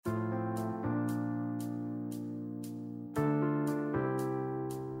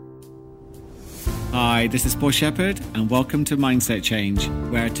Hi, this is Paul Shepherd, and welcome to Mindset Change,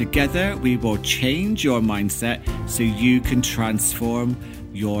 where together we will change your mindset so you can transform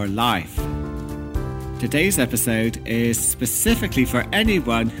your life. Today's episode is specifically for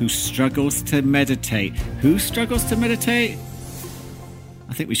anyone who struggles to meditate. Who struggles to meditate?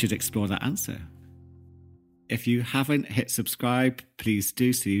 I think we should explore that answer. If you haven't hit subscribe, please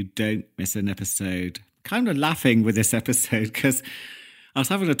do so you don't miss an episode. Kind of laughing with this episode because I was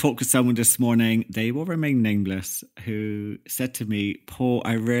having a talk with someone this morning, they will remain nameless, who said to me, Paul,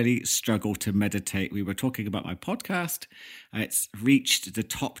 I really struggle to meditate. We were talking about my podcast. It's reached the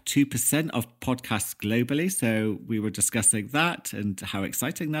top 2% of podcasts globally. So we were discussing that and how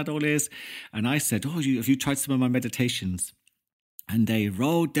exciting that all is. And I said, have you tried some of my meditations? And they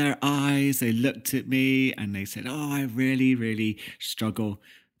rolled their eyes, they looked at me and they said, I really, really struggle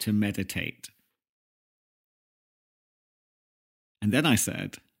to meditate. And then I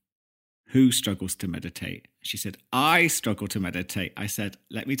said, who struggles to meditate? She said, I struggle to meditate. I said,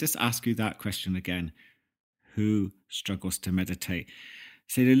 let me just ask you that question again. Who struggles to meditate?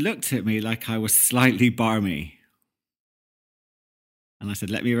 So they looked at me like I was slightly barmy. And I said,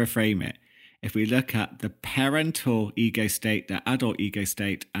 let me reframe it. If we look at the parental ego state, the adult ego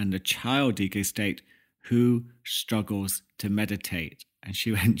state, and the child ego state, who struggles to meditate? And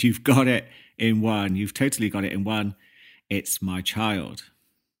she went, you've got it in one. You've totally got it in one. It's my child.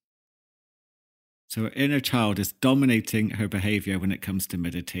 So her inner child is dominating her behavior when it comes to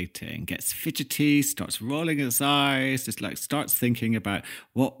meditating, gets fidgety, starts rolling its eyes, just like starts thinking about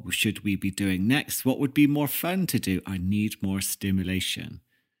what should we be doing next? What would be more fun to do? I need more stimulation.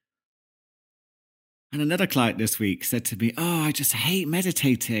 And another client this week said to me, I just hate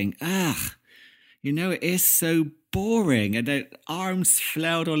meditating. It is so boring. And their arms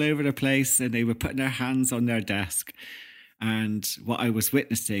flailed all over the place and they were putting their hands on their desk. And what I was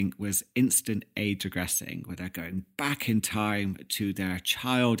witnessing was instant age regressing, where they're going back in time to their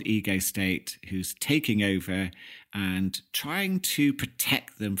child ego state who's taking over and trying to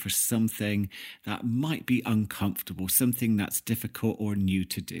protect them for something that might be uncomfortable, something that's difficult or new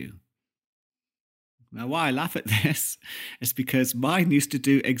to do. Now, why I laugh at this is because mine used to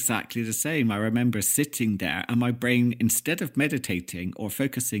do exactly the same. I remember sitting there and my brain, instead of meditating or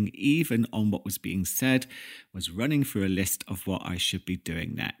focusing even on what was being said, was running through a list of what I should be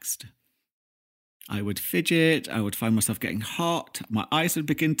doing next. I would fidget, I would find myself getting hot, my eyes would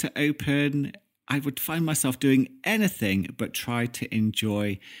begin to open. I would find myself doing anything but try to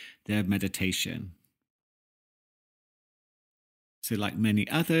enjoy their meditation. So like many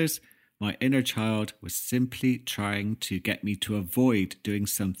others, my inner child was simply trying to get me to avoid doing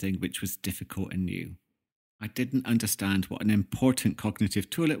something which was difficult and new. I didn't understand what an important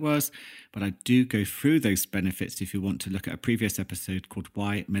cognitive tool it was, but I do go through those benefits if you want to look at a previous episode called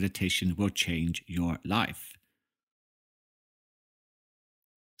Why Meditation Will Change Your Life.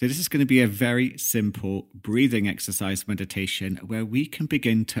 So this is going to be a very simple breathing exercise meditation where we can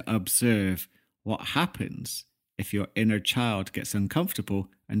begin to observe what happens if your inner child gets uncomfortable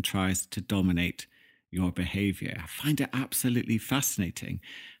and tries to dominate your behavior. I find it absolutely fascinating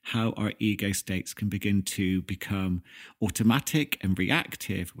how our ego states can begin to become automatic and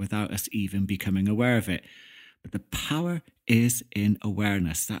reactive without us even becoming aware of it. But the power is in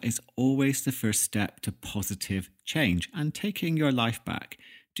awareness. That is always the first step to positive change and taking your life back.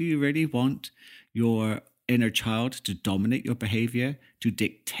 Do you really want your inner child to dominate your behavior, to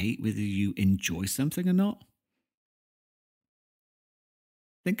dictate whether you enjoy something or not?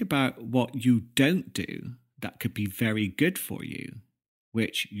 Think about what you don't do that could be very good for you,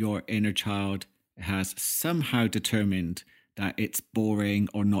 which your inner child has somehow determined that it's boring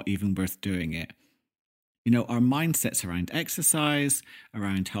or not even worth doing it. Our mindsets around exercise,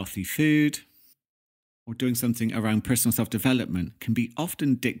 around healthy food, or doing something around personal self-development can be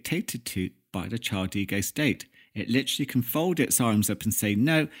often dictated to by the child ego state. It literally can fold its arms up and say,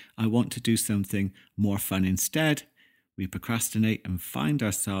 no, I want to do something more fun instead. We procrastinate and find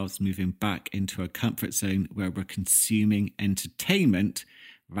ourselves moving back into a comfort zone where we're consuming entertainment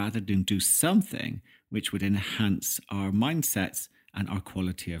rather than do something which would enhance our mindsets and our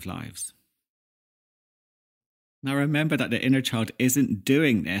quality of lives. Now remember that the inner child isn't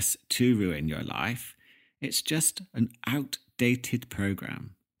doing this to ruin your life. It's just an outdated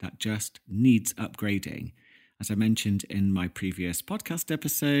program that just needs upgrading. As I mentioned in my previous podcast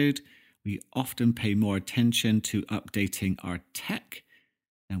episode, we often pay more attention to updating our tech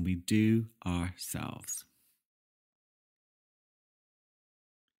than we do ourselves.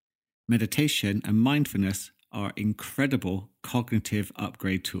 Meditation and mindfulness are incredible cognitive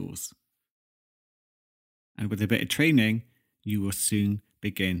upgrade tools. And with a bit of training, you will soon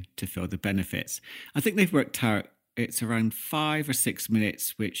begin to feel the benefits. I think they've worked out it's around 5 or 6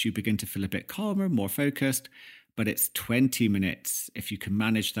 minutes, which you begin to feel a bit calmer, more focused. But it's 20 minutes, if you can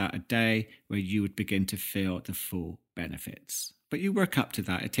manage that a day, where you would begin to feel the full benefits. But you work up to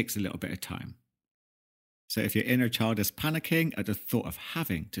that. It takes a little bit of time. So if your inner child is panicking at the thought of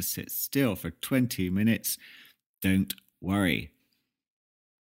having to sit still for 20 minutes, don't worry.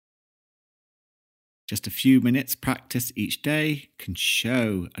 Just a few minutes practice each day can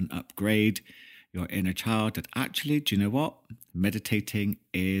show and upgrade your inner child that actually, do you know what? Meditating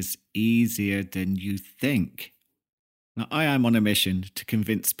is easier than you think. Now, I am on a mission to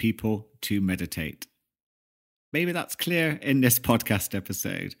convince people to meditate. Maybe that's clear in this podcast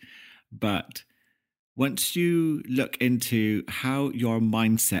episode, but once you look into how your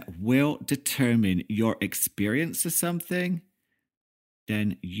mindset will determine your experience of something,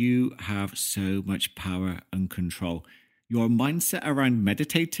 then you have so much power and control. Your mindset around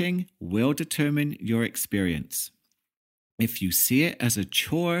meditating will determine your experience. If you see it as a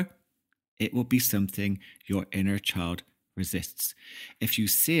chore, it will be something your inner child resists. If you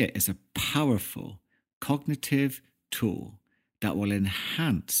see it as a powerful cognitive tool that will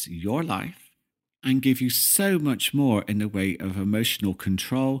enhance your life and give you so much more in the way of emotional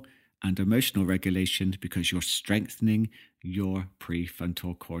control and emotional regulation, because you're strengthening your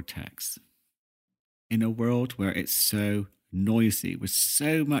prefrontal cortex. In a world where it's so noisy, with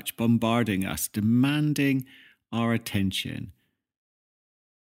so much bombarding us, demanding our attention,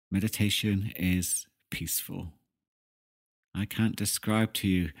 meditation is peaceful. I can't describe to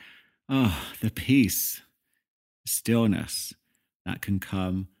you, the peace, stillness that can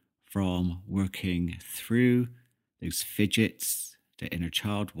come from working through those fidgets, the inner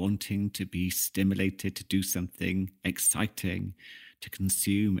child wanting to be stimulated to do something exciting, to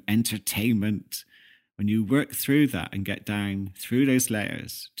consume entertainment. When you work through that and get down through those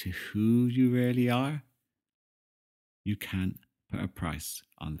layers to who you really are, you can't put a price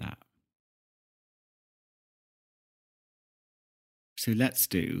on that. So let's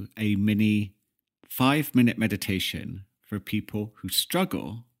do a mini 5-minute meditation for people who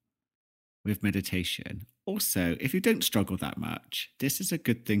struggle with meditation. Also, if you don't struggle that much, this is a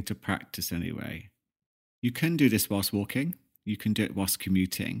good thing to practice anyway. You can do this whilst walking, you can do it whilst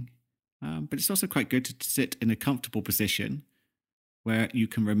commuting, but it's also quite good to sit in a comfortable position where you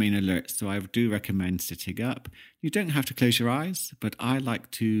can remain alert. So I do recommend sitting up. You don't have to close your eyes, but I like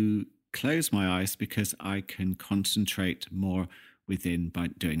to close my eyes because I can concentrate more within by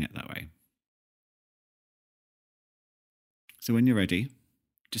doing it that way. So when you're ready,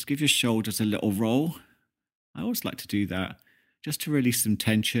 just give your shoulders a little roll. I always like to do that just to release some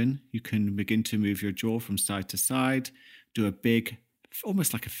tension. You can begin to move your jaw from side to side, do a big,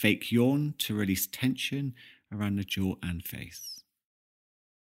 almost like a fake yawn to release tension around the jaw and face.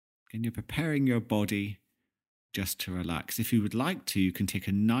 And you're preparing your body just to relax. If you would like to, you can take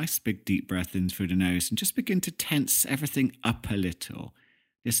a nice big deep breath in through the nose and just begin to tense everything up a little.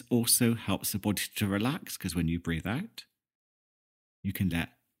 This also helps the body to relax, because when you breathe out, you can let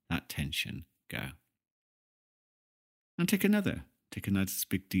that tension go. And take another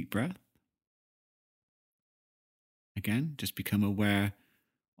big deep breath. Again, just become aware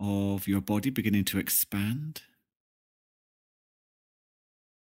of your body beginning to expand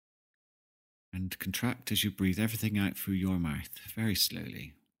and contract as you breathe everything out through your mouth very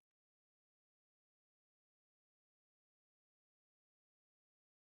slowly.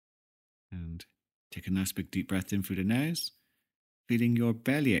 And take a nice big deep breath in through the nose, feeling your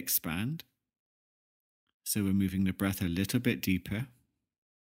belly expand. So we're moving the breath a little bit deeper.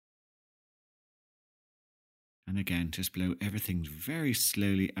 And again, just blow everything very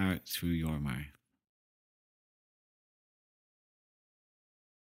slowly out through your mouth.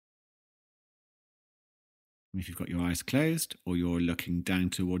 And if you've got your eyes closed or you're looking down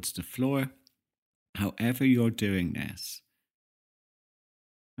towards the floor, however you're doing this,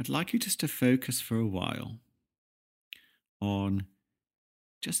 I'd like you just to focus for a while on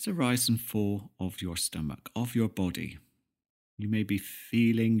just the rise and fall of your stomach, of your body. You may be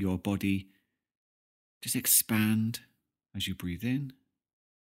feeling your body just expand as you breathe in,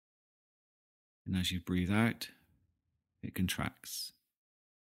 and as you breathe out, it contracts.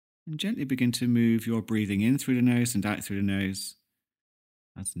 And gently begin to move your breathing in through the nose and out through the nose,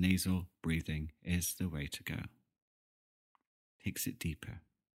 as nasal breathing is the way to go. Takes it deeper.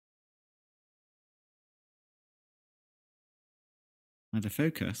 Now the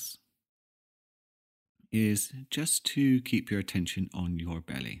focus is just to keep your attention on your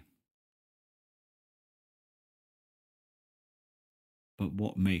belly. But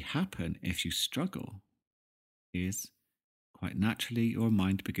what may happen if you struggle is quite naturally your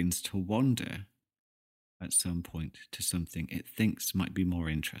mind begins to wander at some point to something it thinks might be more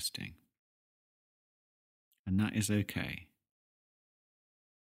interesting. And that is okay.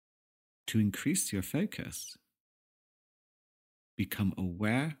 To increase your focus, become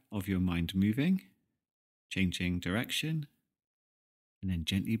aware of your mind moving, changing direction, and then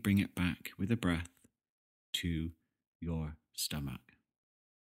gently bring it back with a breath to your stomach.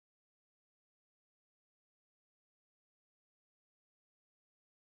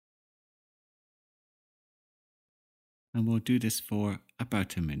 And we'll do this for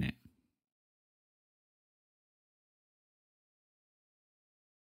about a minute.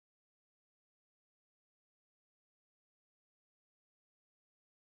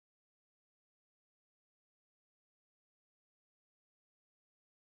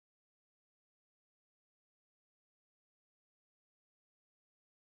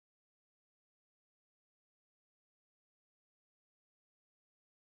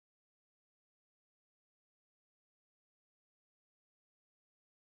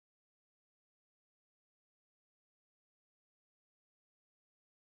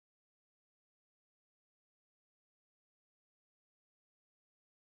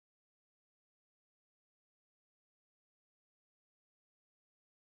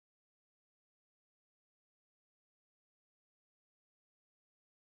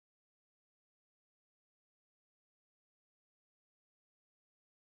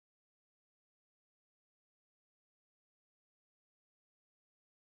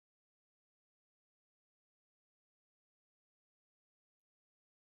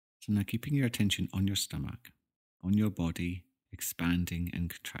 So now keeping your attention on your stomach, on your body, expanding and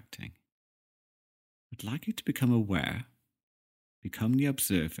contracting. I'd like you to become aware, become the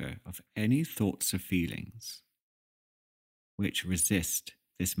observer of any thoughts or feelings which resist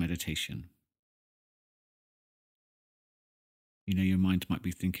this meditation. You know, your mind might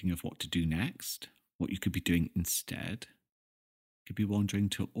be thinking of what to do next, what you could be doing instead. You could be wandering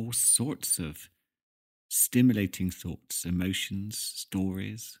to all sorts of stimulating thoughts, emotions,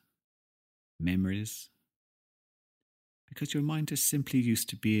 stories, memories, because your mind is simply used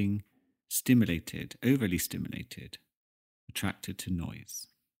to being stimulated, overly stimulated, attracted to noise.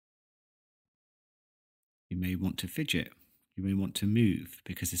 You may want to fidget, you may want to move,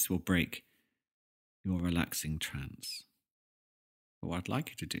 because this will break your relaxing trance. But what I'd like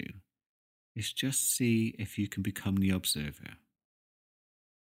you to do is just see if you can become the observer,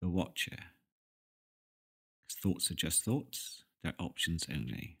 the watcher. Because thoughts are just thoughts, they're options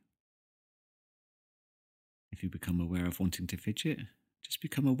only. If you become aware of wanting to fidget, just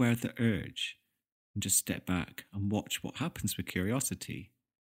become aware of the urge and just step back and watch what happens with curiosity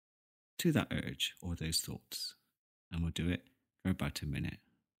to that urge or those thoughts. And we'll do it for about a minute.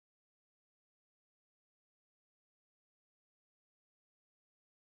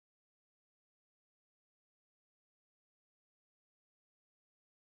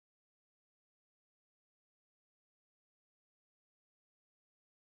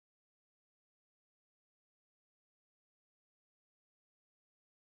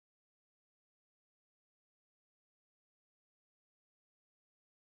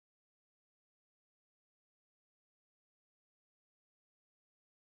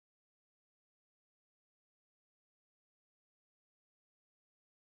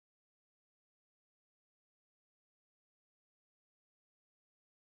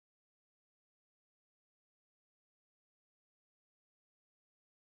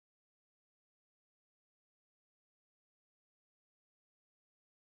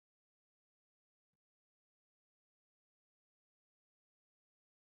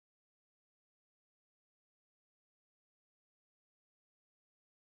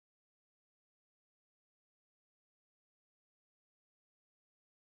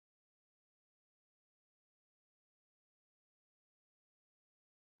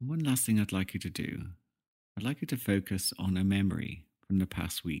 And one last thing I'd like you to do, I'd like you to focus on a memory from the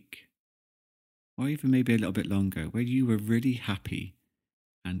past week, or even maybe a little bit longer, where you were really happy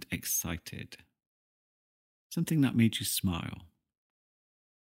and excited. Something that made you smile.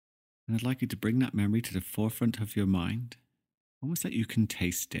 And I'd like you to bring that memory to the forefront of your mind, almost like you can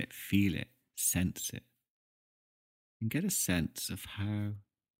taste it, feel it, sense it, and get a sense of how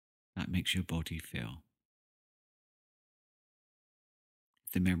that makes your body feel.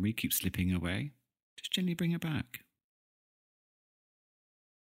 If the memory keeps slipping away, just gently bring it back.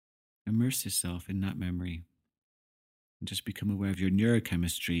 Immerse yourself in that memory and just become aware of your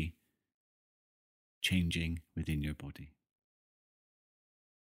neurochemistry changing within your body.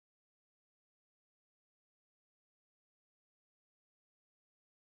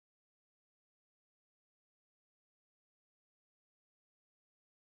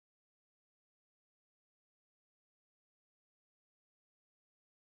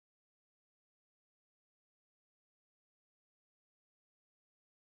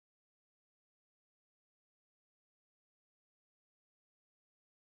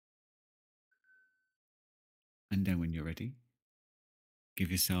 And then when you're ready, give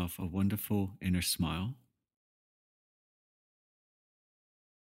yourself a wonderful inner smile.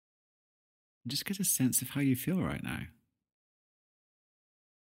 And just get a sense of how you feel right now.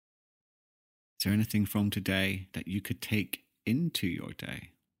 Is there anything from today that you could take into your day?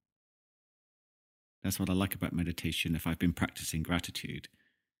 That's what I like about meditation. If I've been practicing gratitude,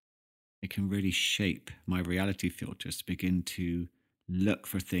 it can really shape my reality filters to begin to look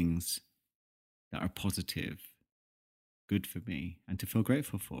for things that are positive, good for me, and to feel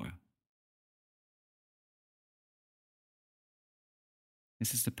grateful for.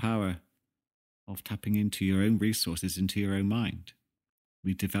 This is the power of tapping into your own resources, into your own mind.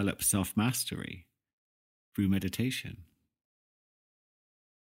 We develop self-mastery through meditation.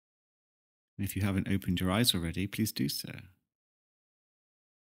 And if you haven't opened your eyes already, please do so.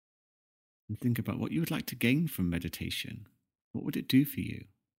 And think about what you would like to gain from meditation. What would it do for you?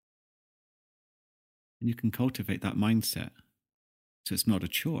 And you can cultivate that mindset so it's not a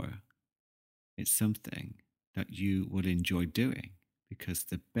chore. It's something that you will enjoy doing because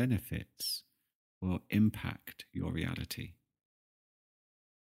the benefits will impact your reality.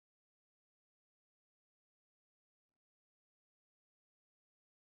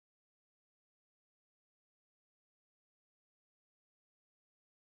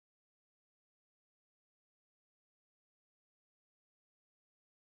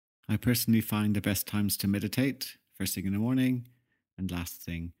 I personally find the best times to meditate first thing in the morning and last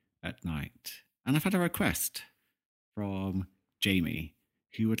thing at night. And I've had a request from Jamie,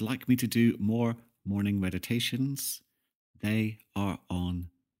 who would like me to do more morning meditations. They are on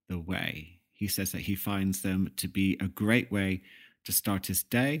the way. He says that he finds them to be a great way to start his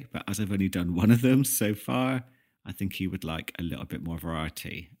day, but as I've only done one of them so far, I think he would like a little bit more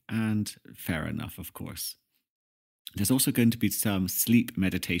variety. And fair enough, of course. There's also going to be some sleep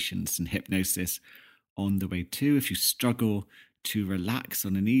meditations and hypnosis on the way too. If you struggle to relax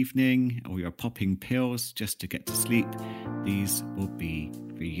on an evening or you're popping pills just to get to sleep, these will be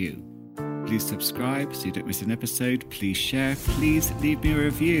for you. Please subscribe so you don't miss an episode. Please share. Please leave me a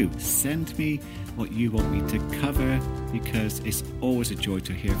review. Send me what you want me to cover because it's always a joy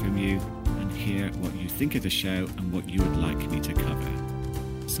to hear from you and hear what you think of the show and what you would like me to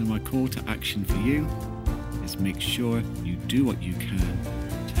cover. So my call to action for you is make sure you do what you can